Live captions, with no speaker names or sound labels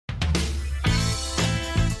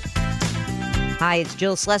Hi, it's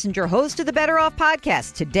Jill Schlesinger, host of the Better Off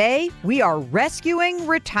podcast. Today, we are rescuing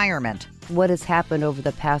retirement. What has happened over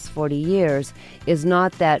the past 40 years is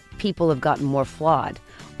not that people have gotten more flawed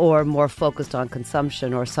or more focused on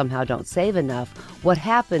consumption or somehow don't save enough. What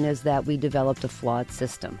happened is that we developed a flawed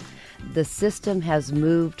system. The system has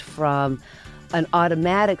moved from an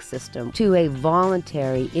automatic system to a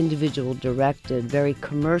voluntary, individual-directed, very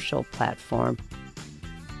commercial platform.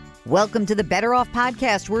 Welcome to the Better Off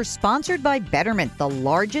podcast. We're sponsored by Betterment, the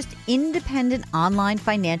largest independent online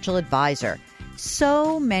financial advisor.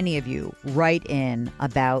 So many of you write in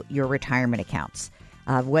about your retirement accounts,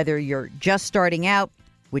 whether you're just starting out,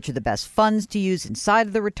 which are the best funds to use inside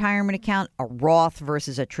of the retirement account, a Roth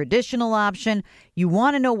versus a traditional option. You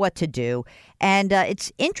want to know what to do. And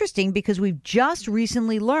it's interesting because we've just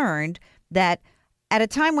recently learned that at a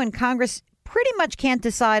time when Congress pretty much can't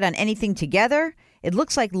decide on anything together, it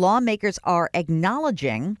looks like lawmakers are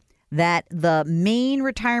acknowledging that the main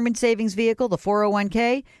retirement savings vehicle, the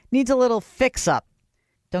 401k, needs a little fix-up.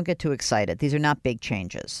 Don't get too excited. These are not big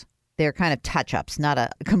changes. They're kind of touch-ups, not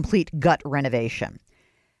a complete gut renovation.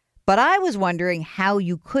 But I was wondering how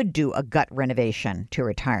you could do a gut renovation to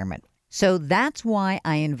retirement. So that's why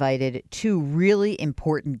I invited two really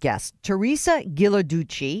important guests, Teresa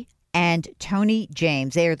Ghilarducci and Tony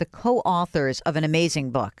James. They are the co-authors of an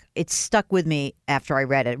amazing book. It's stuck with me after I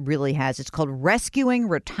read it. It really has. It's called Rescuing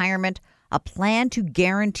Retirement, a plan to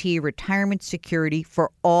guarantee retirement security for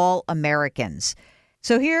all Americans.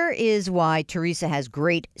 So here is why Teresa has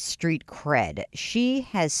great street cred. She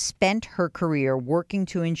has spent her career working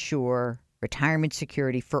to ensure retirement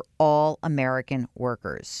security for all American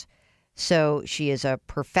workers. So she is a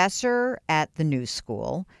professor at the New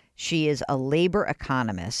School. She is a labor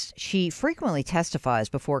economist. She frequently testifies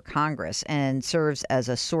before Congress and serves as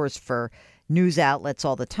a source for news outlets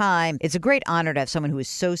all the time. It's a great honor to have someone who is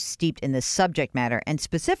so steeped in this subject matter, and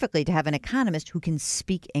specifically to have an economist who can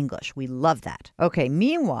speak English. We love that. Okay,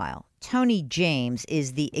 meanwhile, Tony James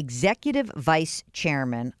is the executive vice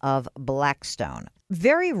chairman of Blackstone.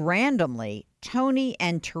 Very randomly, Tony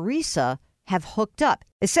and Teresa have hooked up.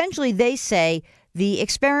 Essentially, they say the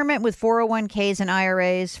experiment with 401ks and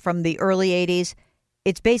IRAs from the early 80s,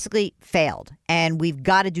 it's basically failed, and we've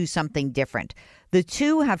got to do something different. The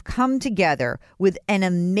two have come together with an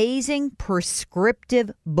amazing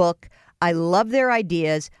prescriptive book. I love their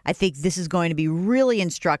ideas. I think this is going to be really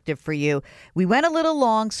instructive for you. We went a little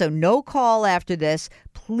long, so no call after this.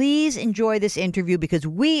 Please enjoy this interview because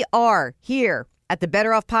we are here at the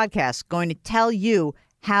Better Off podcast going to tell you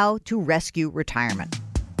how to rescue retirement.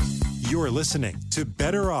 You're listening to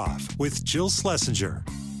Better Off with Jill Schlesinger.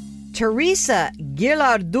 Teresa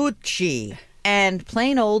Ghilarducci and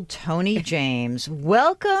plain old Tony James.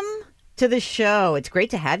 Welcome to the show. It's great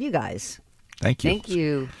to have you guys. Thank you. Thank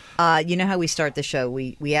you. You know how we start the show?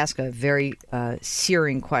 We ask a very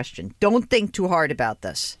searing question. Don't think too hard about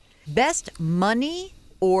this. Best money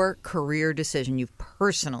or career decision you've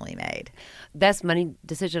personally made? Best money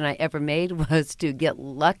decision I ever made was to get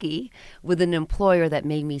lucky with an employer that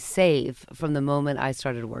made me save from the moment I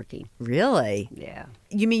started working. Really? Yeah.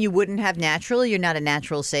 You mean you wouldn't have naturally? You're not a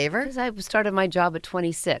natural saver? Because I started my job at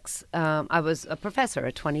 26. I was a professor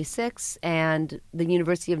at 26, and the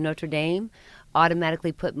University of Notre Dame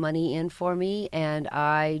automatically put money in for me, and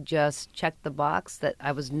I just checked the box that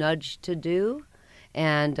I was nudged to do.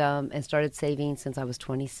 And started saving since I was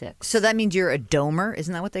 26. So that means you're a domer?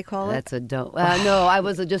 Isn't that what they call it? That's a dome. No, I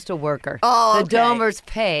was just a worker. Oh, okay. The domers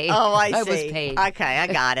pay. Oh, I see. I was paid. Okay, I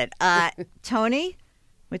got it. Tony,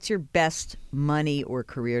 what's your best money or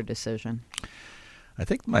career decision? I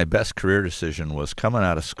think my best career decision was coming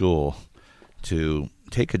out of school to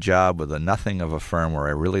take a job with a nothing of a firm where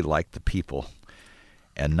I really liked the people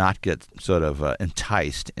and not get sort of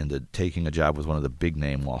enticed into taking a job with one of the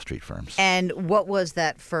big-name Wall Street firms. And what was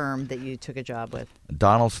that firm that you took a job with?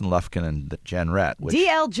 Donaldson, Lufkin, and Jenrette. Which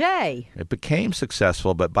DLJ. It became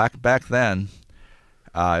successful, but back then,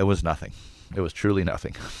 it was nothing. It was truly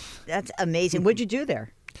nothing. That's amazing. What'd you do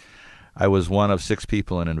there? I was one of 6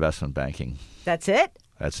 people in investment banking. That's it?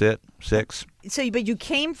 That's it. 6. So, but you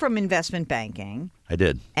came from investment banking. I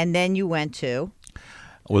did. And then you went to?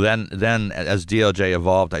 Well, then as DLJ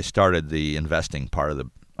evolved, I started the investing part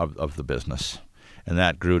of the business, and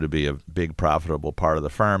that grew to be a big, profitable part of the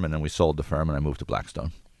firm. And then we sold the firm, and I moved to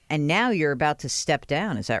Blackstone. And now you're about to step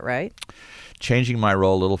down. Is that right? Changing my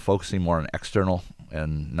role a little, focusing more on external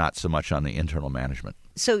and not so much on the internal management.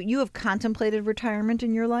 So you have contemplated retirement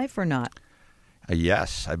in your life or not?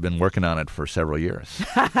 Yes, I've been working on it for several years.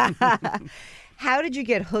 How did you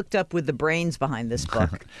get hooked up with the brains behind this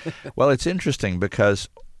book? Well, it's interesting because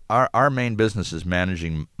our main business is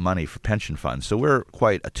managing money for pension funds, so we're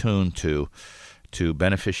quite attuned to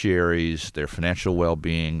beneficiaries, their financial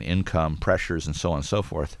well-being, income pressures, and so on and so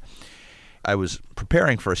forth. I was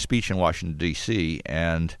preparing for a speech in Washington, D.C.,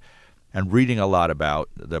 and reading a lot about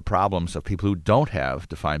the problems of people who don't have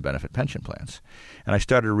defined benefit pension plans. And I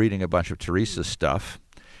started reading a bunch of Teresa's stuff,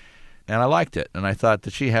 and I liked it. And I thought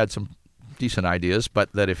that she had some decent ideas,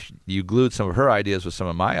 but that if you glued some of her ideas with some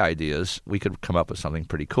of my ideas, we could come up with something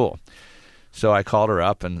pretty cool. So I called her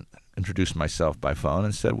up and introduced myself by phone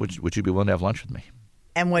and said, would you be willing to have lunch with me?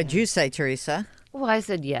 And what did you say, Teresa? Well, I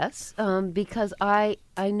said yes, because I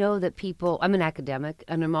know that people, I'm an academic,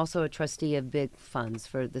 and I'm also a trustee of big funds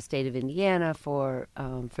for the state of Indiana, for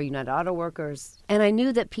United Auto Workers. And I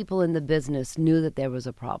knew that people in the business knew that there was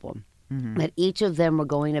a problem, that each of them were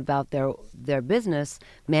going about their business,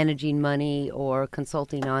 managing money or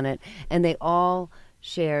consulting on it, and they all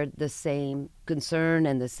shared the same concern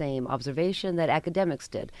and the same observation that academics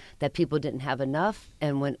did, that people didn't have enough,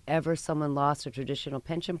 and whenever someone lost a traditional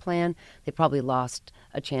pension plan, they probably lost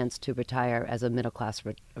a chance to retire as a middle-class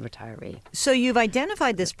retiree. So you've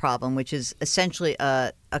identified this problem, which is essentially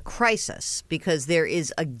a crisis, because there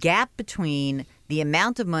is a gap between the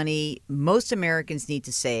amount of money most Americans need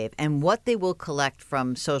to save and what they will collect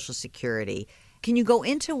from Social Security. Can you go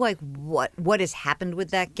into what has happened with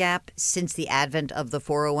that gap since the advent of the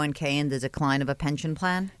 401k and the decline of a pension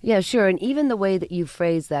plan? Yeah, sure. And even the way that you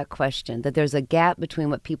phrase that question, that there's a gap between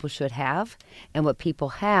what people should have and what people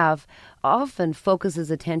have, often focuses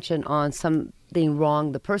attention on something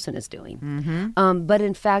wrong the person is doing. But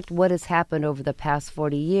in fact, what has happened over the past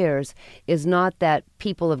 40 years is not that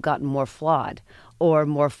people have gotten more flawed or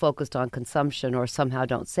more focused on consumption or somehow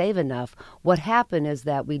don't save enough. What happened is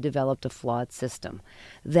that we developed a flawed system,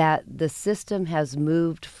 that the system has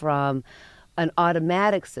moved from an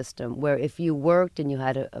automatic system where if you worked and you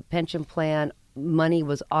had a pension plan, money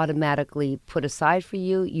was automatically put aside for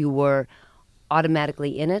you. You were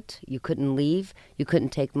automatically in it. You couldn't leave. You couldn't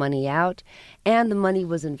take money out. And the money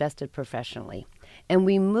was invested professionally. And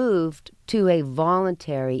we moved to a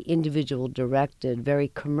voluntary, individual-directed, very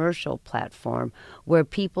commercial platform where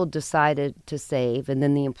people decided to save, and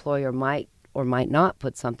then the employer might or might not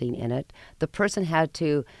put something in it. The person had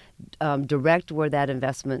to direct where that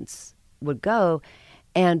investments would go.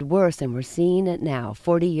 And worse, and we're seeing it now,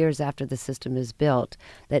 40 years after the system is built,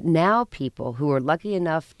 that now people who are lucky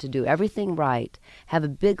enough to do everything right have a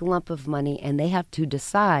big lump of money and they have to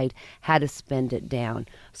decide how to spend it down.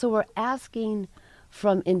 So we're asking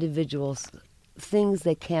from individuals things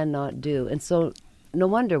they cannot do. And so no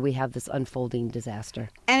wonder we have this unfolding disaster.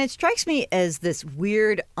 And it strikes me as this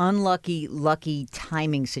weird, unlucky, lucky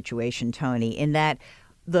timing situation, Tony, in that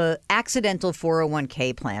the accidental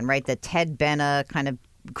 401k plan, right, that Ted Benna kind of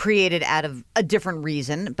created out of a different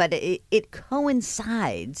reason, but it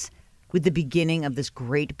coincides with the beginning of this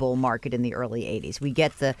great bull market in the early 80s. We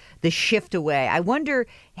get the shift away. I wonder,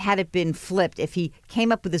 had it been flipped, if he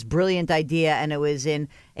came up with this brilliant idea and it was in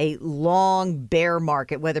a long bear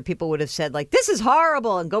market, whether people would have said, like, this is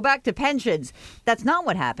horrible and go back to pensions. That's not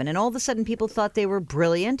what happened. And all of a sudden people thought they were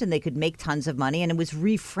brilliant and they could make tons of money. And it was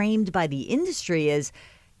reframed by the industry as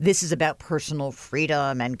this is about personal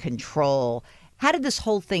freedom and control. How did this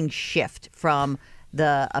whole thing shift from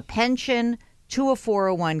a pension to a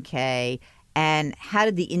 401k, and how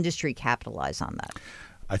did the industry capitalize on that?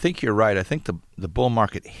 I think you're right. I think the bull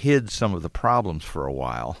market hid some of the problems for a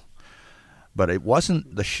while, but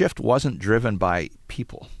the shift wasn't driven by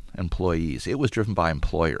people, employees. It was driven by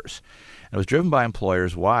employers. And it was driven by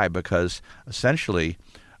employers. Why? Because essentially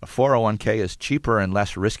a 401k is cheaper and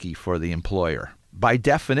less risky for the employer. By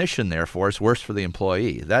definition, therefore, it's worse for the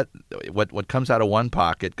employee. That what comes out of one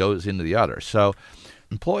pocket goes into the other. So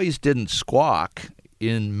employees didn't squawk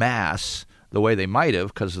in mass the way they might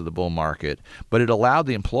have because of the bull market, but it allowed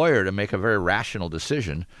the employer to make a very rational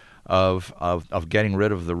decision of getting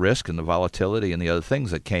rid of the risk and the volatility and the other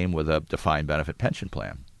things that came with a defined benefit pension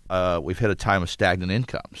plan. We've hit a time of stagnant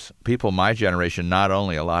incomes. People my generation, not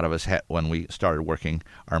only a lot of us when we started working,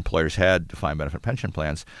 our employers had defined benefit pension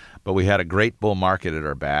plans, but we had a great bull market at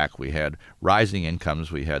our back. We had rising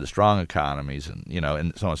incomes. We had strong economies, and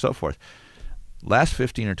so on and so forth. Last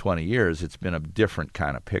 15 or 20 years, it's been a different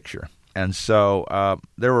kind of picture. And so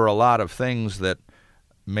there were a lot of things that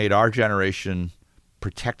made our generation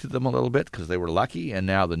protected them a little bit because they were lucky, and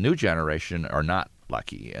now the new generation are not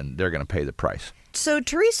lucky, and they're going to pay the price. So,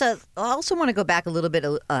 Teresa, I also want to go back a little bit,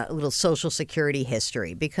 a little Social Security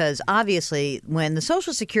history, because obviously when the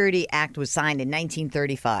Social Security Act was signed in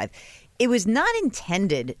 1935, it was not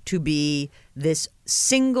intended to be this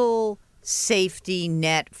single safety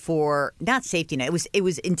net for not safety net. It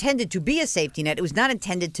was intended to be a safety net. It was not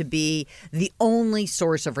intended to be the only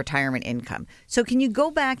source of retirement income. So can you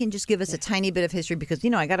go back and just give us a tiny bit of history? Because,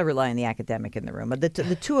 I got to rely on the academic in the room. But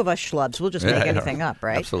the two of us schlubs, we'll just make anything up,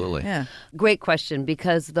 right? Absolutely. Yeah. Great question,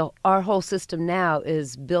 because our whole system now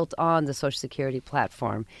is built on the Social Security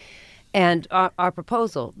platform. And our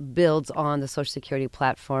proposal builds on the Social Security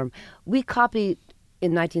platform. We copied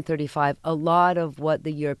in 1935 a lot of what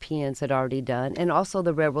the Europeans had already done, and also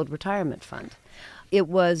the Railroad Retirement Fund. It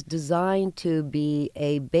was designed to be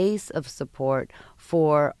a base of support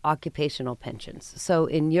for occupational pensions. So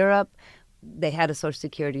in Europe, they had a Social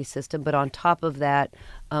Security system, but on top of that,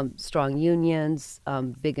 strong unions,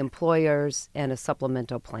 big employers, and a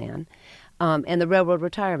supplemental plan. And the Railroad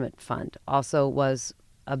Retirement Fund also was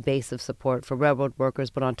a base of support for railroad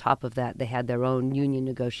workers, but on top of that, they had their own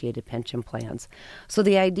union-negotiated pension plans. So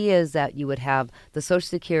the idea is that you would have the Social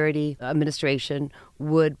Security Administration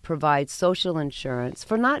would provide social insurance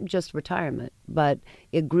for not just retirement, but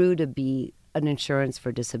it grew to be an insurance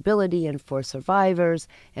for disability and for survivors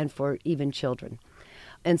and for even children.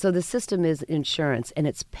 And so the system is insurance, and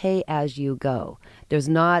it's pay as you go. There's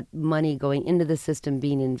not money going into the system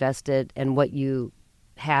being invested, and what you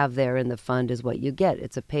have there in the fund is what you get.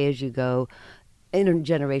 It's a pay-as-you-go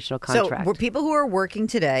intergenerational contract. So were people who are working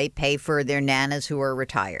today pay for their nanas who are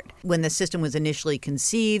retired. When the system was initially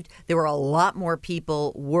conceived, there were a lot more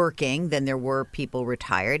people working than there were people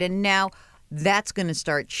retired. And now that's going to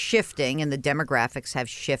start shifting, and the demographics have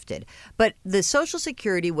shifted. But the Social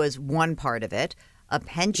Security was one part of it. A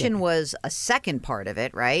pension was a second part of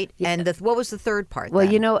it, right? Yeah. And what was the third part? Well,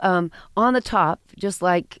 then? on the top, just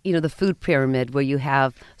like, the food pyramid where you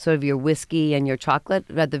have sort of your whiskey and your chocolate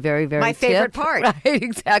at the very, very My tip. favorite part. Right,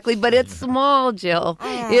 exactly. But it's small, Jill.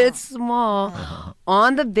 It's small.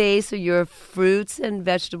 On the base are your fruits and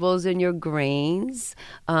vegetables and your grains.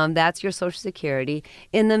 That's your Social Security.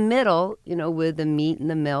 In the middle, with the meat and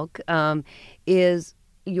the milk, is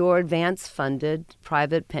your advance-funded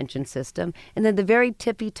private pension system. And then the very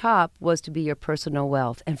tippy top was to be your personal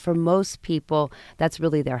wealth. And for most people, that's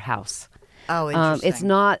really their house. Oh, interesting. It's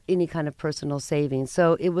not any kind of personal savings.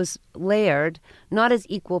 So it was layered, not as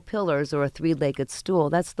equal pillars or a three-legged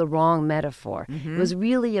stool. That's the wrong metaphor. Mm-hmm. It was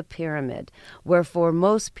really a pyramid where for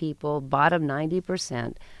most people, bottom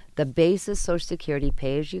 90%, the base is Social Security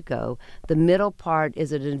pay-as-you-go. The middle part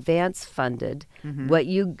is an advance-funded. Mm-hmm. What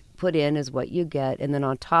you put in is what you get, and then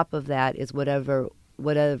on top of that is whatever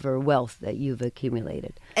wealth that you've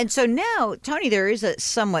accumulated. And so now, Tony, there is a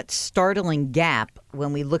somewhat startling gap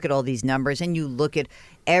when we look at all these numbers and you look at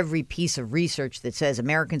every piece of research that says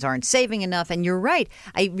Americans aren't saving enough. And you're right.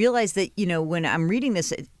 I realize that, when I'm reading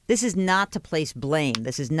this, this is not to place blame.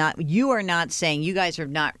 This is not, you are not saying, you guys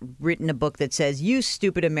have not written a book that says you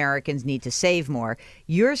stupid Americans need to save more.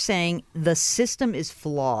 You're saying the system is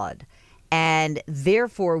flawed. And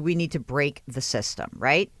therefore, we need to break the system,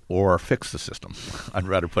 right? Or fix the system. I'd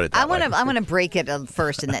rather put it that way. I want to break it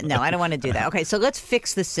first, and then no, I don't want to do that. Okay, so let's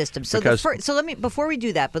fix the system. So before we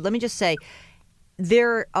do that, but let me just say,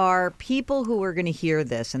 there are people who are going to hear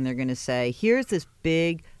this, and they're going to say, "Here's this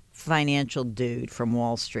big financial dude from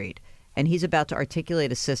Wall Street, and he's about to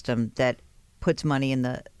articulate a system that puts money in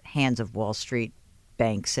the hands of Wall Street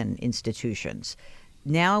banks and institutions."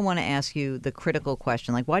 Now I want to ask you the critical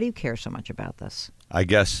question, why do you care so much about this? I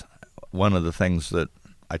guess one of the things that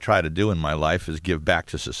I try to do in my life is give back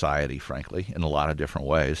to society, frankly, in a lot of different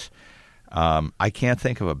ways. I can't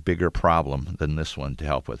think of a bigger problem than this one to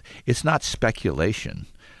help with. It's not speculation.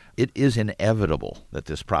 It is inevitable that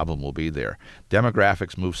this problem will be there.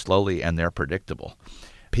 Demographics move slowly, and they're predictable.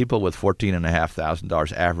 People with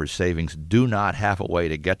 $14,500 average savings do not have a way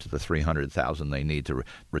to get to the $300,000 they need to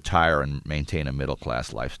retire and maintain a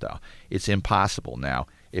middle-class lifestyle. It's impossible now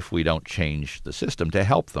if we don't change the system to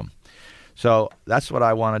help them. So that's what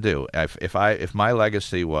I want to do. If my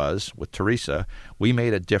legacy was, with Teresa, we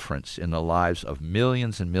made a difference in the lives of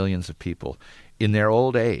millions and millions of people in their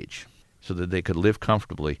old age so that they could live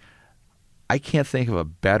comfortably, I can't think of a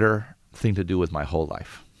better thing to do with my whole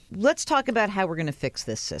life. Let's talk about how we're going to fix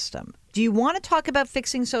this system. Do you want to talk about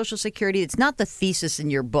fixing Social Security? It's not the thesis in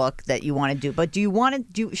your book that you want to do, but do you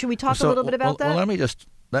want to should we talk a little bit about that? Well,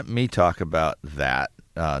 let me talk about that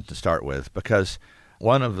to start with, because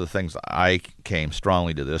one of the things I came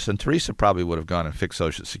strongly to this, and Teresa probably would have gone and fixed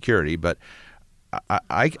Social Security, but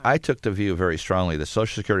I took the view very strongly that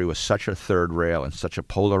Social Security was such a third rail and such a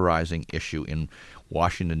polarizing issue in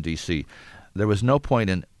Washington, D.C. There was no point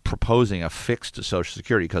in proposing a fix to Social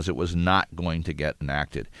Security because it was not going to get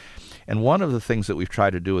enacted. And one of the things that we've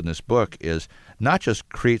tried to do in this book is not just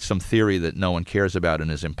create some theory that no one cares about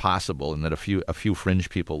and is impossible and that a few fringe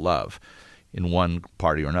people love in one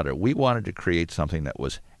party or another. We wanted to create something that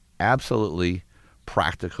was absolutely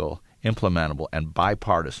practical, implementable, and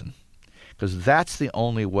bipartisan. Because that's the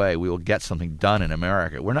only way we will get something done in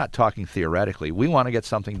America. We're not talking theoretically. We want to get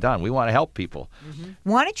something done. We want to help people. Mm-hmm.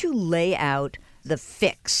 Why don't you lay out the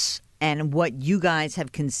fix and what you guys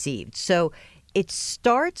have conceived? So it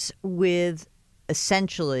starts with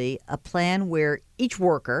essentially a plan where each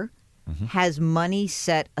worker has money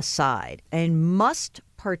set aside and must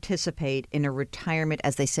participate in a retirement,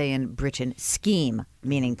 as they say in Britain, scheme,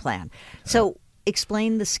 meaning plan. So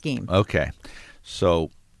explain the scheme. Okay. So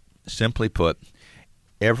simply put,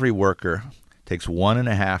 every worker takes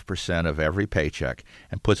 1.5% of every paycheck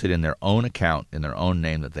and puts it in their own account in their own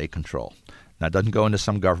name that they control. Now, it doesn't go into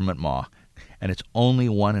some government maw, and it's only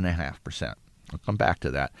 1.5%. I'll come back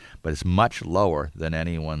to that, but it's much lower than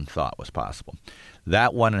anyone thought was possible.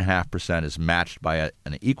 That 1.5% is matched by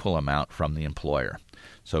an equal amount from the employer.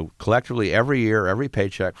 So collectively, every year, every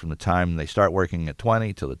paycheck from the time they start working at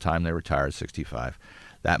 20 till the time they retire at 65,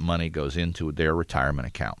 that money goes into their retirement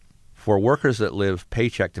account. For workers that live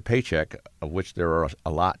paycheck to paycheck, of which there are a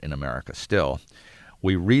lot in America still,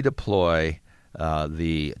 we redeploy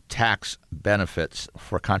the tax benefits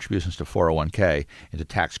for contributions to 401k into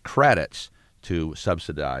tax credits to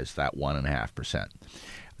subsidize that 1.5%.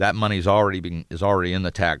 That money is already in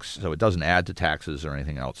the tax, so it doesn't add to taxes or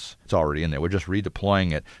anything else. It's already in there. We're just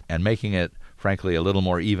redeploying it and making it, frankly, a little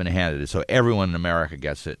more even-handed, so everyone in America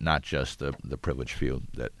gets it, not just the privileged few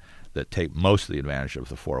that take most of the advantage of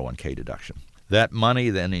the 401k deduction. That money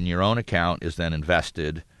then in your own account is then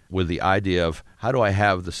invested with the idea of how do I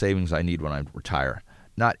have the savings I need when I retire?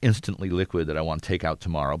 Not instantly liquid that I want to take out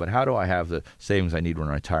tomorrow, but how do I have the savings I need when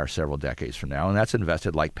I retire several decades from now? And that's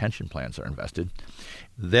invested like pension plans are invested.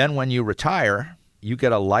 Then when you retire, you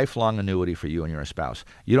get a lifelong annuity for you and your spouse.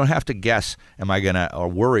 You don't have to guess, or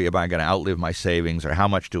worry, am I going to outlive my savings, or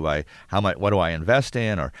what do I invest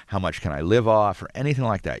in, or how much can I live off, or anything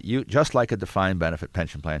like that. You, just like a defined benefit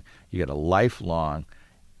pension plan, you get a lifelong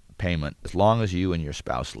payment as long as you and your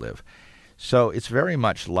spouse live. So it's very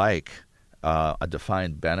much like a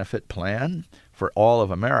defined benefit plan for all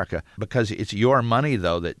of America, because it's your money,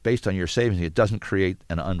 though, that based on your savings, it doesn't create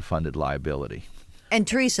an unfunded liability. And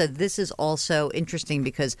Teresa, this is also interesting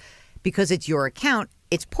because it's your account,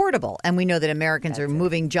 it's portable. And we know that Americans are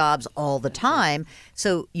moving jobs all the time.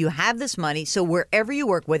 So you have this money. So wherever you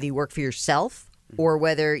work, whether you work for yourself or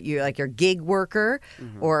whether you're like your gig worker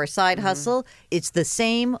or a side hustle, it's the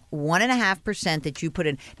same 1.5% that you put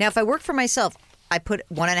in. Now, if I work for myself, I put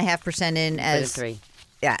 1.5% in as 3.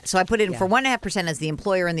 Yeah, so I put it in for 1.5% as the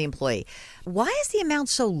employer and the employee. Why is the amount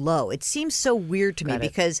so low? It seems so weird to me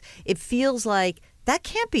because it feels like that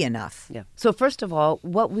can't be enough. Yeah. So first of all,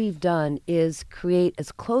 what we've done is create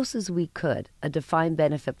as close as we could a defined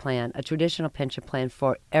benefit plan, a traditional pension plan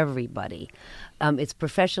for everybody. It's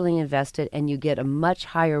professionally invested, and you get a much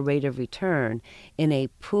higher rate of return in a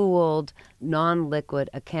pooled,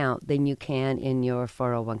 non-liquid account than you can in your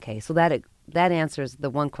 401k. So that answers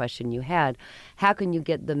the one question you had. How can you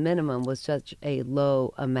get the minimum with such a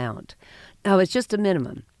low amount? Now, it's just a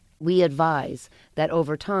minimum. We advise that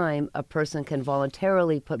over time, a person can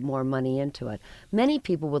voluntarily put more money into it. Many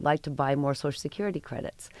people would like to buy more Social Security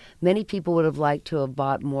credits. Many people would have liked to have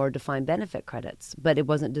bought more defined benefit credits, but it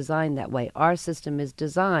wasn't designed that way. Our system is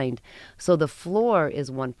designed so the floor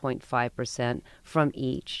is 1.5% from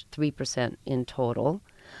each, 3% in total.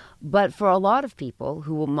 But for a lot of people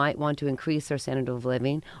who might want to increase their standard of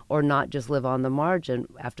living or not just live on the margin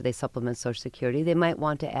after they supplement Social Security, they might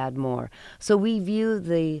want to add more. So we view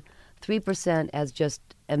the 3% as just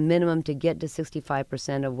a minimum to get to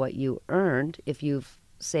 65% of what you earned if you've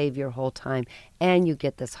saved your whole time, and you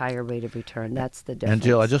get this higher rate of return. That's the difference. And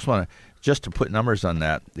Jill, I just want to put numbers on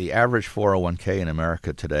that. The average 401k in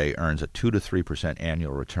America today earns a 2 to 3%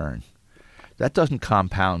 annual return. That doesn't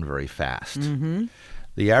compound very fast. Mm-hmm.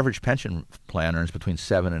 The average pension plan earns between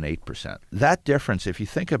 7 and 8%. That difference, if you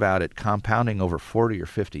think about it, compounding over 40 or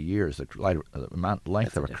 50 years, the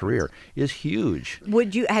length of a career, is huge.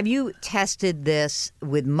 Have you tested this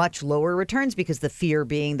with much lower returns? Because the fear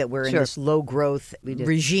being that we're in this low growth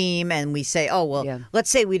regime, and we say, let's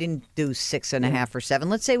say we didn't do 6.5 or 7.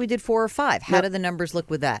 Let's say we did 4 or 5. How do the numbers look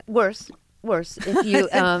with that? Worse. If you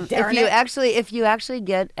actually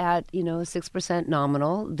get at 6%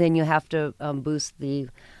 nominal, then you have to boost the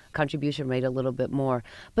contribution rate a little bit more.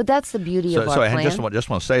 But that's the beauty of our plan. So I just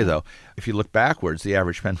want to say, though, if you look backwards, the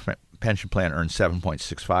average pension plan earns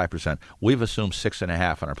 7.65%. We've assumed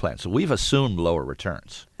 6.5% on our plan. So we've assumed lower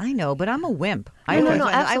returns. I know, but I'm a wimp. No,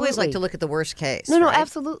 I always like absolutely. to look at the worst case. No, right?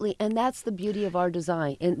 absolutely. And that's the beauty of our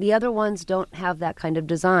design. And the other ones don't have that kind of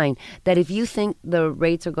design, that if you think the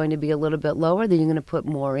rates are going to be a little bit lower, then you're going to put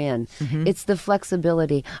more in. It's the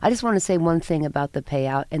flexibility. I just want to say one thing about the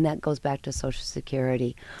payout, and that goes back to Social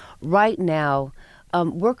Security. Right now,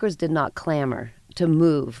 workers did not clamor to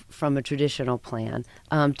move from a traditional plan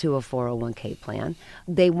to a 401k plan.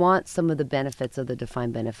 They want some of the benefits of the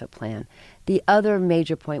defined benefit plan. The other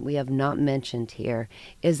major point we have not mentioned here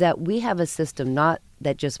is that we have a system not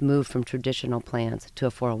that just moved from traditional plans to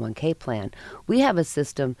a 401k plan. We have a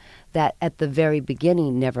system that at the very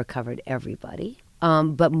beginning never covered everybody,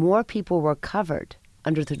 but more people were covered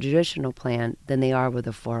under the traditional plan than they are with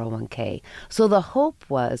a 401k. So the hope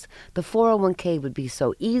was the 401k would be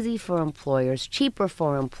so easy for employers, cheaper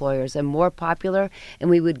for employers, and more popular, and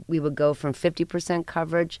we would go from 50%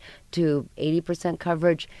 coverage to 80%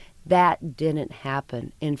 coverage. That didn't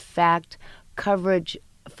happen. In fact, coverage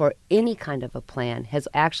for any kind of a plan has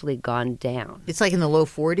actually gone down. It's like in the low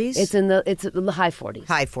 40s? It's in the high 40s.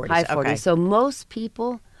 High 40s, High 40s. okay. So most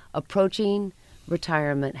people approaching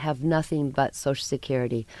retirement have nothing but Social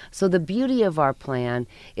Security. So the beauty of our plan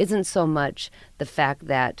isn't so much the fact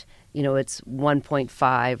that, it's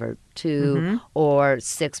 1.5 or 2 or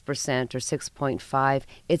 6% or 6.5.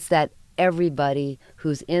 It's that everybody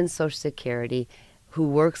who's in Social Security, who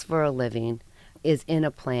works for a living, is in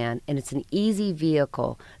a plan, and it's an easy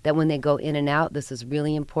vehicle that when they go in and out, this is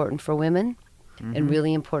really important for women and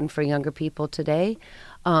really important for younger people today,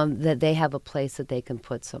 that they have a place that they can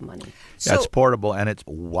put some money. It's portable, and it's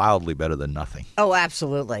wildly better than nothing. Oh,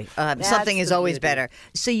 absolutely. Something is the always beauty. better.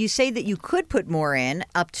 So you say that you could put more in,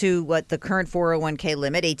 up to what the current 401k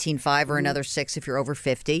limit, 18.5 or another 6 if you're over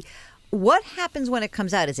 50. What happens when it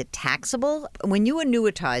comes out? Is it taxable? When you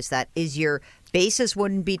annuitize that, is your basis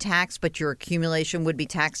wouldn't be taxed, but your accumulation would be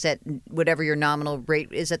taxed at whatever your nominal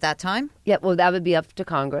rate is at that time? Yeah, well, that would be up to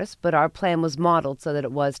Congress, but our plan was modeled so that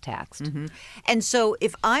it was taxed. And so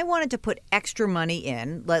if I wanted to put extra money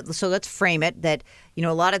in, so let's frame it that,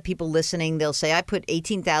 a lot of people listening, they'll say, I put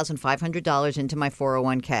 $18,500 into my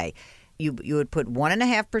 401k. You would put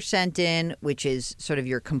 1.5% in, which is sort of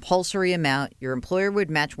your compulsory amount. Your employer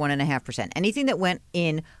would match 1.5%. Anything that went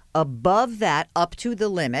in above that, up to the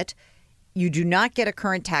limit, you do not get a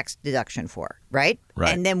current tax deduction for, right?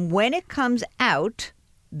 Right. And then when it comes out,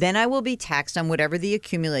 then I will be taxed on whatever the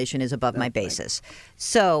accumulation is above my basis.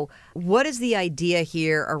 So what is the idea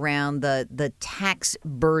here around the tax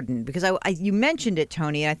burden? Because you mentioned it,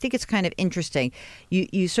 Tony, and I think it's kind of interesting.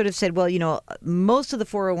 You sort of said, well, most of the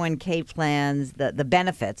 401k plans, the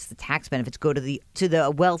benefits, the tax benefits go to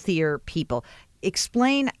the wealthier people.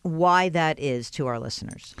 Explain why that is to our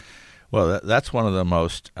listeners. Well, that's one of the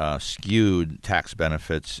most skewed tax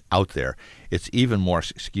benefits out there. It's even more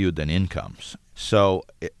skewed than incomes. So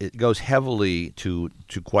it goes heavily to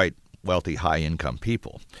quite wealthy, high-income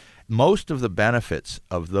people. Most of the benefits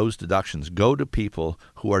of those deductions go to people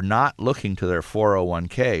who are not looking to their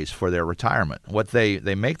 401ks for their retirement. What they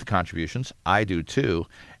make the contributions, I do too,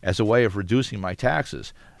 as a way of reducing my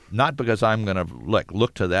taxes. Not because I'm going to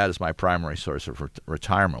look to that as my primary source of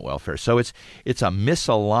retirement welfare. So it's a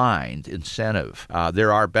misaligned incentive.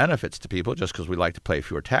 There are benefits to people just because we like to pay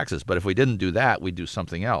fewer taxes. But if we didn't do that, we'd do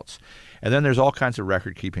something else. And then there's all kinds of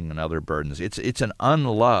record keeping and other burdens. It's an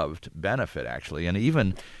unloved benefit, actually. And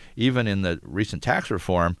even in the recent tax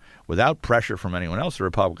reform, without pressure from anyone else, the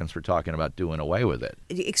Republicans were talking about doing away with it.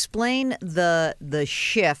 Explain the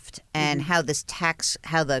shift and how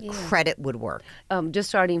the credit would work. Just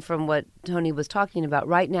starting from what Tony was talking about,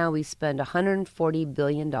 right now we spend $140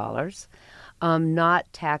 billion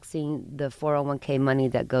not taxing the 401k money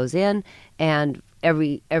that goes in, and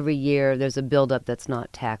every year there's a buildup that's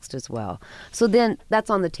not taxed as well. So then that's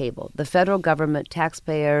on the table. The federal government,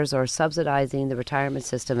 taxpayers are subsidizing the retirement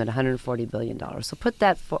system at $140 billion. So put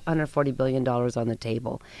that $140 billion on the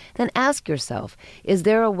table. Then ask yourself, is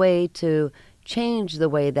there a way to change the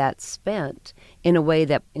way that's spent in a way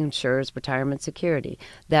that ensures retirement security,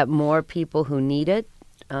 that more people who need it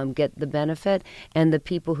get the benefit, and the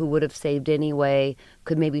people who would have saved anyway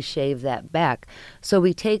could maybe shave that back. So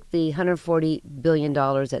we take the $140 billion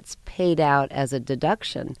that's paid out as a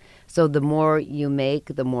deduction. So the more you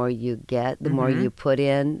make, the more you get. The more you put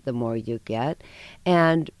in, the more you get.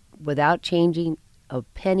 And without changing a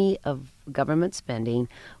penny of government spending,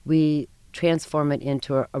 we transform it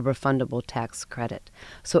into a refundable tax credit.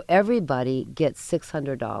 So everybody gets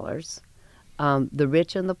 $600. The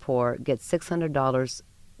rich and the poor get $600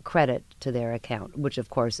 credit to their account, which of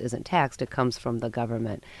course isn't taxed. It comes from the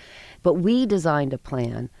government. But we designed a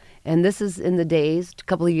plan, and this is in the days, a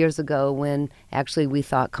couple of years ago, when actually we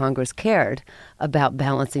thought Congress cared about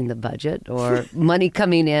balancing the budget or money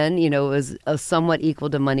coming in, was somewhat equal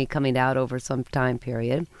to money coming out over some time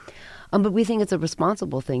period. But we think it's a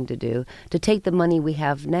responsible thing to do, to take the money we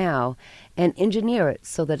have now and engineer it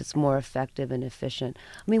so that it's more effective and efficient.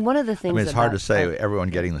 I mean, one of the things it's hard to say everyone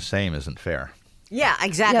getting the same isn't fair. Yeah,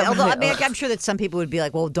 exactly. Yeah, Although right. I'm sure that some people would be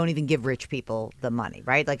like, well, don't even give rich people the money,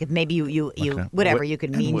 right? Like if maybe you whatever, you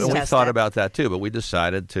could means We test thought it. about that too, but we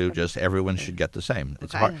decided to just everyone should get the same.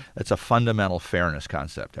 It's hard. It's a fundamental fairness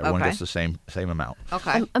concept. Everyone gets the same amount.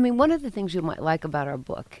 Okay. I mean, one of the things you might like about our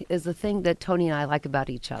book is the thing that Tony and I like about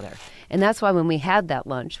each other. And that's why when we had that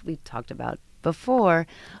lunch we talked about before,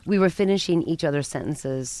 we were finishing each other's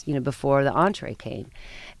sentences, before the entree came.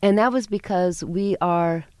 And that was because we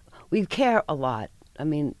care a lot. I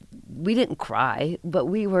mean, we didn't cry, but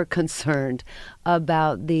we were concerned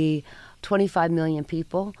about the 25 million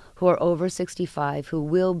people who are over 65 who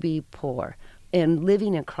will be poor and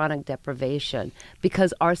living in chronic deprivation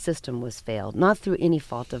because our system was failed, not through any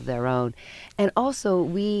fault of their own. And also,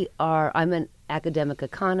 I'm an academic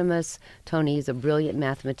economist. Tony is a brilliant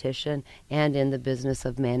mathematician and in the business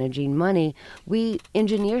of managing money. We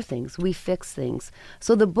engineer things, we fix things.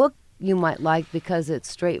 So the book you might like because it's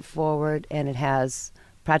straightforward and it has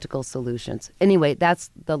practical solutions. Anyway, that's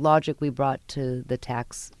the logic we brought to the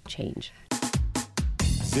tax change.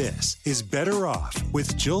 This is Better Off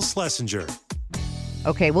with Jill Schlesinger.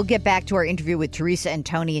 Okay, we'll get back to our interview with Teresa and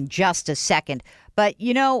Tony in just a second. But,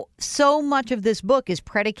 so much of this book is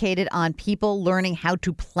predicated on people learning how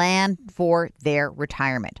to plan for their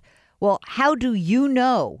retirement. Well, how do you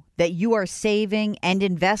know that you are saving and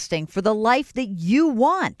investing for the life that you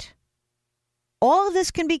want? All of this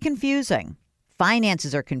can be confusing.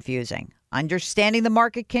 Finances are confusing. Understanding the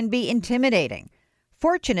market can be intimidating.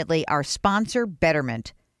 Fortunately, our sponsor,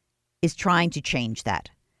 Betterment, is trying to change that.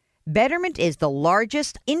 Betterment is the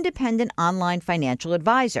largest independent online financial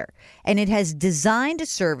advisor, and it has designed a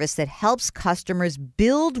service that helps customers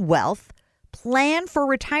build wealth, plan for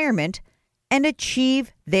retirement, and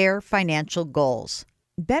achieve their financial goals.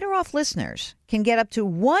 Better Off listeners can get up to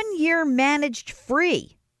 1 year managed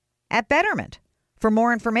free at Betterment. For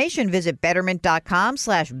more information, visit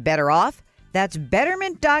betterment.com/betteroff. That's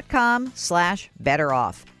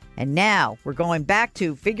betterment.com/betteroff. And now we're going back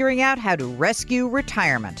to figuring out how to rescue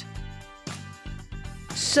retirement.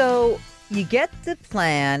 So you get the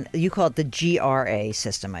plan, you call it the GRA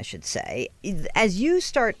system, I should say. As you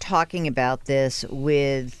start talking about this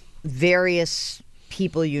with various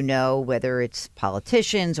people whether it's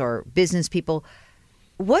politicians or business people,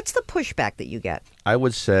 what's the pushback that you get? I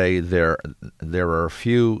would say there are a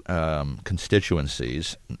few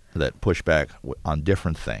constituencies that push back on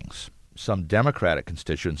different things. Some Democratic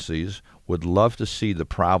constituencies would love to see the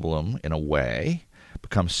problem, in a way,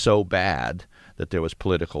 become so bad that there was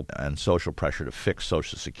political and social pressure to fix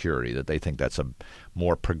Social Security, that they think that's a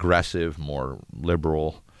more progressive, more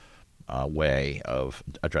liberal way of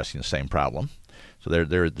addressing the same problem. So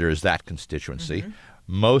there is that constituency. Mm-hmm.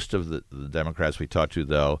 Most of the Democrats we talk to,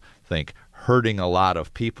 though, think hurting a lot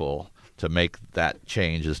of people to make that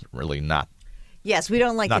change is really not Yes, we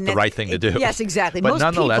don't like the right thing to do. Yes, exactly. But Most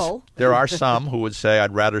nonetheless, people... there are some who would say,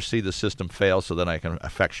 I'd rather see the system fail so that I can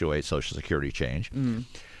effectuate Social Security change. Mm.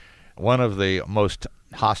 One of the most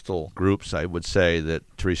hostile groups, I would say, that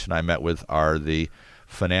Teresa and I met with are the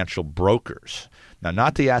financial brokers. Now,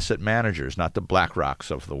 not the asset managers, not the BlackRocks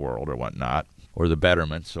of the world or whatnot, or the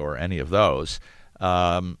Betterments or any of those,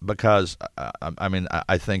 because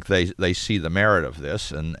I think they see the merit of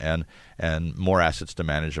this, and more assets to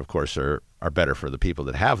manage, of course, are better for the people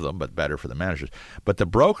that have them, but better for the managers. But the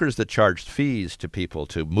brokers that charge fees to people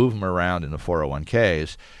to move them around in the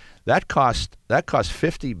 401ks, that costs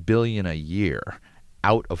 $50 billion a year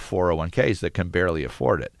out of 401ks that can barely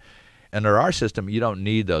afford it. Under our system, you don't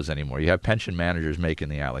need those anymore. You have pension managers making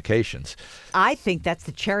the allocations. I think that's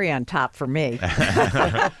the cherry on top for me. All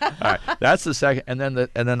right, that's the second, and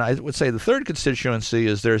then I would say the third constituency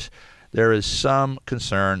is there is some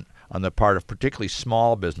concern on the part of particularly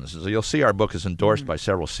small businesses. You'll see our book is endorsed by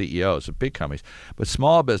several CEOs of big companies, but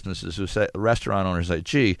small businesses who say, restaurant owners say,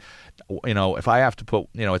 gee, if I have to put,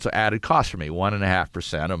 it's an added cost for me,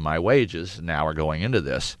 1.5% of my wages now are going into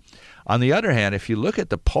this. On the other hand, if you look at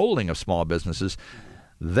the polling of small businesses,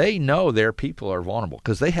 they know their people are vulnerable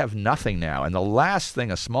because they have nothing now. And the last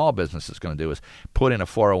thing a small business is going to do is put in a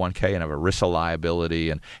 401k and have a risk of liability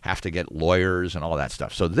and have to get lawyers and all that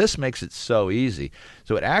stuff. So this makes it so easy.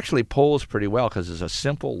 So it actually polls pretty well because it's a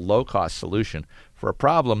simple, low-cost solution for a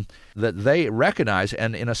problem that they recognize.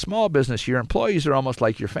 And in a small business, your employees are almost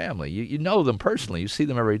like your family. You know them personally. You see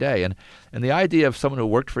them every day. And the idea of someone who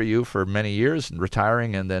worked for you for many years and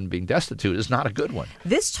retiring and then being destitute is not a good one.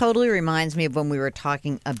 This totally reminds me of when we were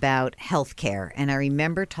talking about healthcare. And I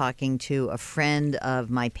remember talking to a friend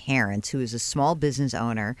of my parents who is a small business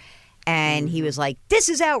owner. And he was like, this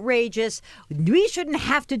is outrageous. We shouldn't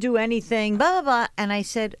have to do anything, blah, blah, blah. And I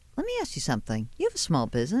said, let me ask you something. You have a small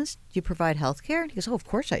business. Do you provide health care? And he goes, oh, of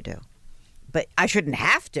course I do. But I shouldn't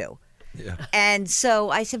have to. Yeah. And so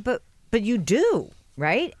I said, but you do,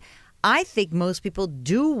 right? I think most people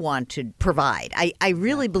do want to provide. I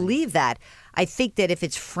really believe that. I think that if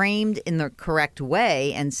it's framed in the correct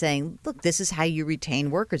way and saying, look, this is how you retain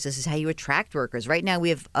workers. This is how you attract workers. Right now we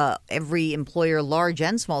have every employer, large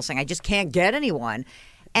and small, saying, I just can't get anyone.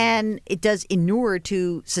 And it does inure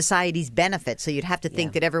to society's benefit. So you'd have to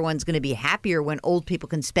think that everyone's going to be happier when old people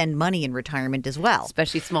can spend money in retirement as well.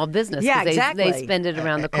 Especially small business. Yeah, exactly. They spend it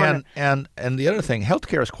around the corner. And the other thing,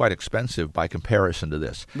 healthcare is quite expensive by comparison to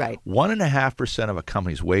this. Right. 1.5% of a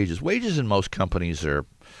company's wages. Wages in most companies are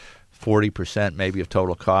 40% maybe of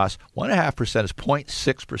total cost. 1.5% is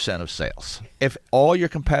 0.6% of sales. If all your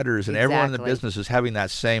competitors and everyone in the business is having that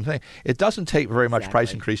same thing, it doesn't take very much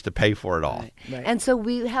price increase to pay for it all. Right. And so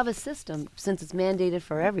we have a system, since it's mandated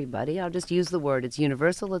for everybody, I'll just use the word, it's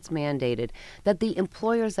universal, it's mandated, that the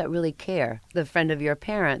employers that really care, the friend of your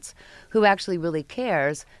parents who actually really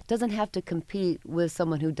cares, doesn't have to compete with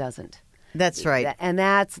someone who doesn't. That's right. And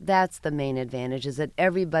that's the main advantage, is that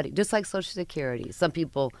everybody, just like Social Security, some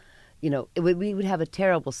people, we would have a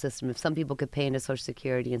terrible system if some people could pay into Social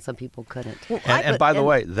Security and some people couldn't. Well, and by the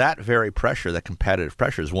way, that very pressure, that competitive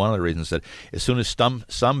pressure, is one of the reasons that as soon as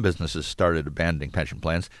some businesses started abandoning pension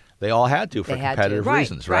plans, they all had to for competitive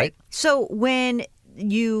reasons, right? So when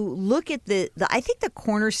you look at I think the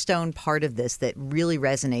cornerstone part of this that really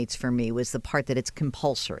resonates for me was the part that it's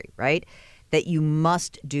compulsory, right? That you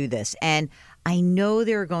must do this. And I know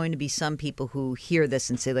there are going to be some people who hear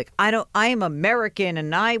this and say, like, I am American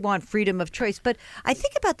and I want freedom of choice. But I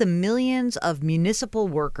think about the millions of municipal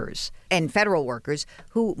workers and federal workers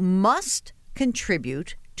who must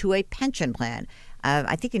contribute to a pension plan.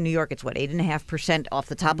 I think in New York, it's 8.5% off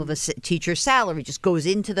the top of a teacher's salary just goes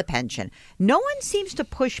into the pension. No one seems to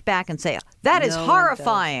push back and say, that is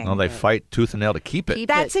horrifying. No, they fight tooth and nail to keep it.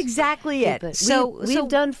 That's exactly it. So we've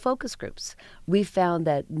done focus groups. We found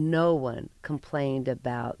that no one complained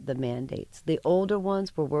about the mandates. The older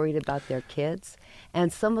ones were worried about their kids.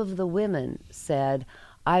 And some of the women said,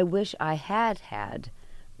 I wish I had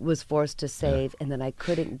was forced to save, and then I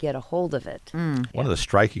couldn't get a hold of it. One of the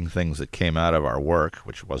striking things that came out of our work,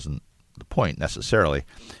 which wasn't the point necessarily,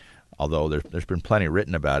 although there's been plenty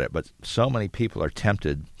written about it, but so many people are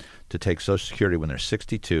tempted to take Social Security when they're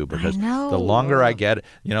 62 because the longer I get it,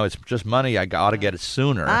 it's just money, I ought to get it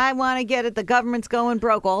sooner. I want to get it, the government's going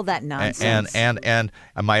broke, all that nonsense. And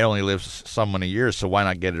I might only live so many years, so why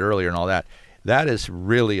not get it earlier and all that? That is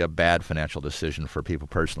really a bad financial decision for people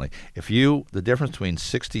personally. The difference between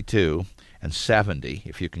 62 and 70,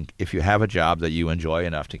 if you have a job that you enjoy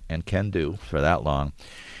enough to and can do for that long,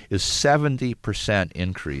 is 70%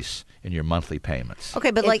 increase in your monthly payments. Okay,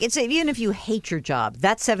 but even if you hate your job,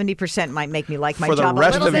 that 70% might make me like my job a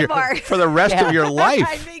little bit more. For the rest of your life.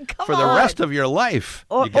 I mean, for the rest of your life,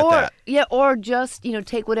 you get that. Yeah, or just,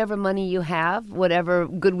 take whatever money you have, whatever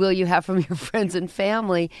goodwill you have from your friends and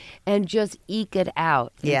family, and just eke it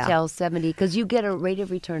out until 70, because you get a rate of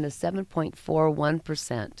return of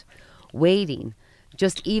 7.41%, waiting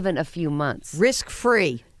just even a few months.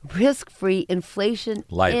 Risk-free, inflation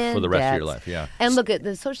life for the rest of your life, yeah. And look at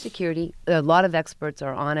the Social Security. A lot of experts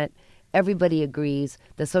are on it. Everybody agrees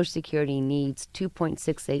that Social Security needs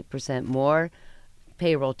 2.68% more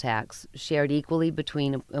payroll tax shared equally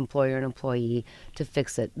between employer and employee to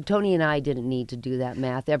fix it. Tony and I didn't need to do that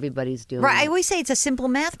math. Everybody's doing it. I always say it's a simple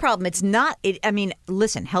math problem. It's not.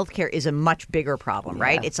 Listen, healthcare is a much bigger problem,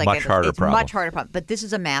 right? It's like much harder problem. But this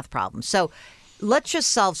is a math problem. So let's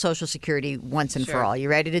just solve Social Security once and for all. You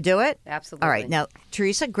ready to do it? Absolutely. All right. Now,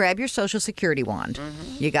 Teresa, grab your Social Security wand.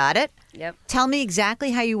 Mm-hmm. You got it? Yep. Tell me exactly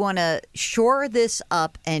how you want to shore this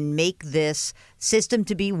up and make this system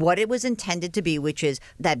to be what it was intended to be, which is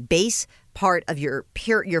that base part of your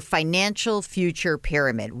financial future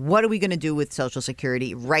pyramid. What are we going to do with Social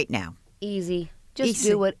Security right now? Easy. Just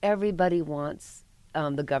do what everybody wants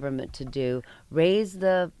the government to do. Raise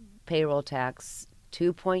the payroll tax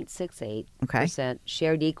 2.68%,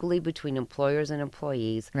 shared equally between employers and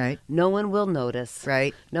employees. Right. No one will notice.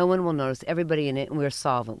 Right. No one will notice. Everybody in it, and we're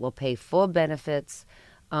solvent. We'll pay full benefits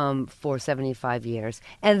for 75 years.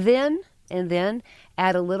 And then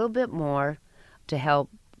add a little bit more to help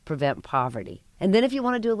prevent poverty. And then if you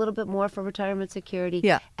want to do a little bit more for retirement security,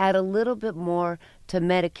 Yeah. add a little bit more to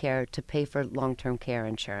Medicare to pay for long-term care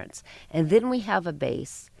insurance. And then we have a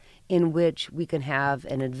base in which we can have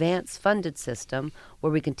an advanced funded system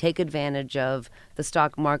where we can take advantage of the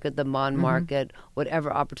stock market, the bond market,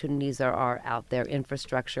 whatever opportunities there are out there,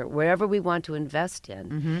 infrastructure, wherever we want to invest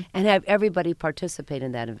in, and have everybody participate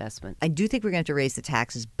in that investment. I do think we're going to have to raise the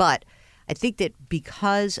taxes, but I think that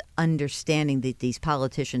because understanding that these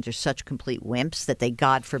politicians are such complete wimps that they,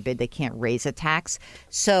 God forbid, they can't raise a tax.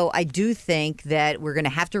 So I do think that we're going to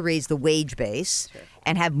have to raise the wage base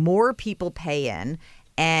and have more people pay in.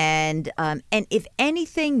 And if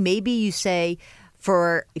anything, maybe you say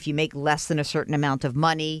if you make less than a certain amount of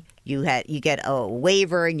money, you get a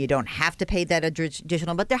waiver and you don't have to pay that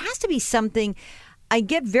additional. But there has to be something. I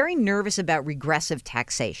get very nervous about regressive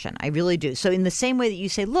taxation. I really do. So in the same way that you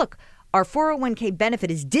say, look, our 401k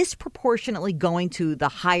benefit is disproportionately going to the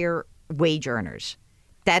higher wage earners.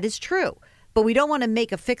 That is true. But we don't want to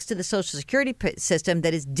make a fix to the Social Security system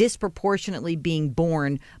that is disproportionately being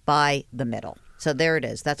borne by the middle. So there it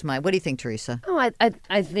is. That's what do you think, Teresa? Oh,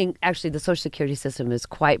 I think actually the Social Security system is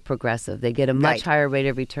quite progressive. They get a much higher rate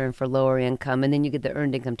of return for lower income, and then you get the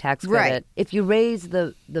earned income tax credit. Right. If you raise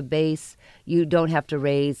the base, you don't have to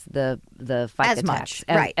raise the FICA tax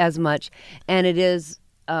as much. And it is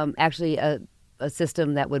actually a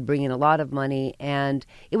system that would bring in a lot of money, and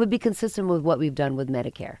it would be consistent with what we've done with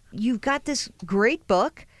Medicare. You've got this great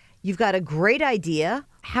book. You've got a great idea.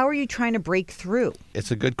 How are you trying to break through?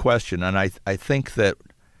 It's a good question, and I think that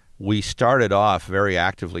we started off very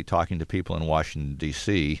actively talking to people in Washington,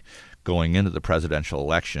 D.C. going into the presidential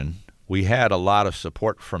election. We had a lot of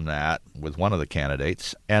support from that with one of the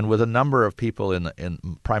candidates and with a number of people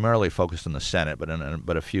in primarily focused in the Senate,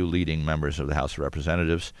 but a few leading members of the House of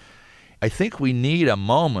Representatives. I think we need a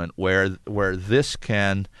moment where this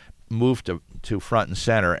can move to front and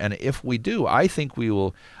center, and if we do, I think we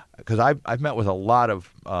will. Because I've met with a lot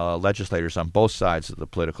of legislators on both sides of the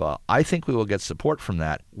political aisle. I think we will get support from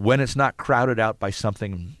that when it's not crowded out by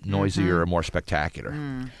something noisier or more spectacular.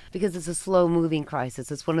 Because it's a slow-moving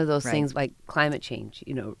crisis. It's one of those things like climate change.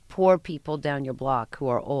 Poor people down your block who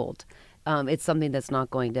are old. It's something that's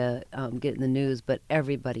not going to get in the news, but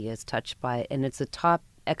everybody is touched by it, and it's a top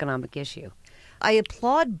economic issue. I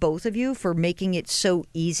applaud both of you for making it so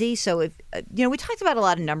easy. So if we talked about a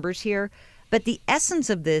lot of numbers here. But the essence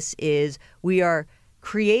of this is we are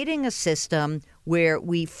creating a system where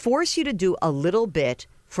we force you to do a little bit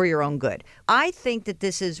for your own good. I think that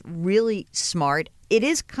this is really smart. It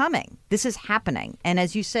is coming. This is happening. And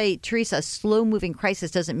as you say, Teresa, a slow-moving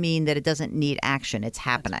crisis doesn't mean that it doesn't need action. It's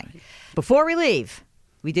happening. Right. Before we leave,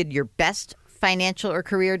 we did your best financial or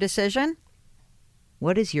career decision.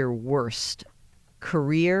 What is your worst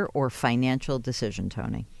career or financial decision,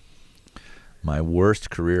 Tony? My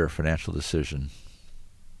worst career or financial decision?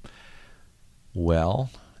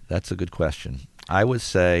 Well, that's a good question. I would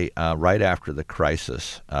say right after the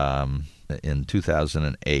crisis in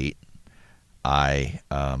 2008, I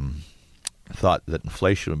thought that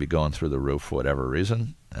inflation would be going through the roof for whatever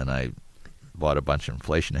reason, and I bought a bunch of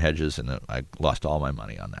inflation hedges, and I lost all my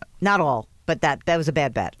money on that. Not all, but that was a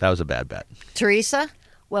bad bet. That was a bad bet. Teresa?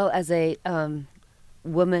 Well, as a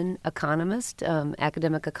woman economist,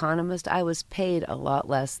 academic economist, I was paid a lot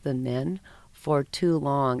less than men for too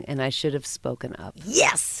long, and I should have spoken up.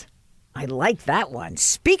 Yes! I like that one.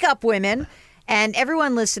 Speak up, women. And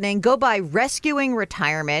everyone listening, go by Rescuing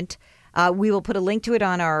Retirement. We will put a link to it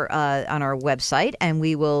on our website, and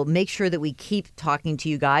we will make sure that we keep talking to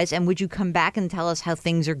you guys. And would you come back and tell us how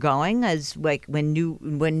things are going? As like when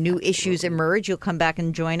new issues emerge, you'll come back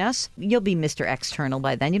and join us. You'll be Mr. External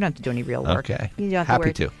by then. You don't have to do any real work. Okay. You don't have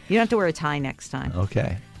Happy to. You don't have to wear a tie next time.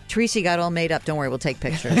 Okay. Teresa got all made up. Don't worry, we'll take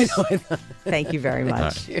pictures. Thank you very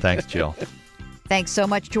much. Right. Thanks, Jill. Thanks so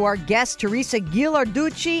much to our guests, Teresa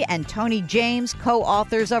Ghilarducci and Tony James,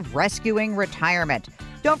 co-authors of Rescuing Retirement.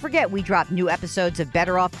 Don't forget, we drop new episodes of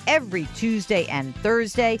Better Off every Tuesday and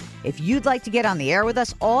Thursday. If you'd like to get on the air with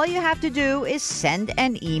us, all you have to do is send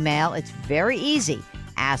an email. It's very easy.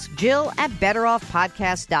 Ask Jill at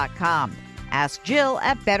betteroffpodcast.com. Ask Jill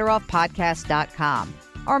at betteroffpodcast.com.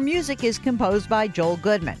 Our music is composed by Joel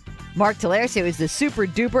Goodman. Mark Talercio is the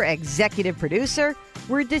super-duper executive producer.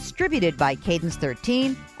 We're distributed by Cadence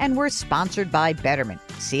 13, and we're sponsored by Betterment.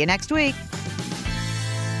 See you next week.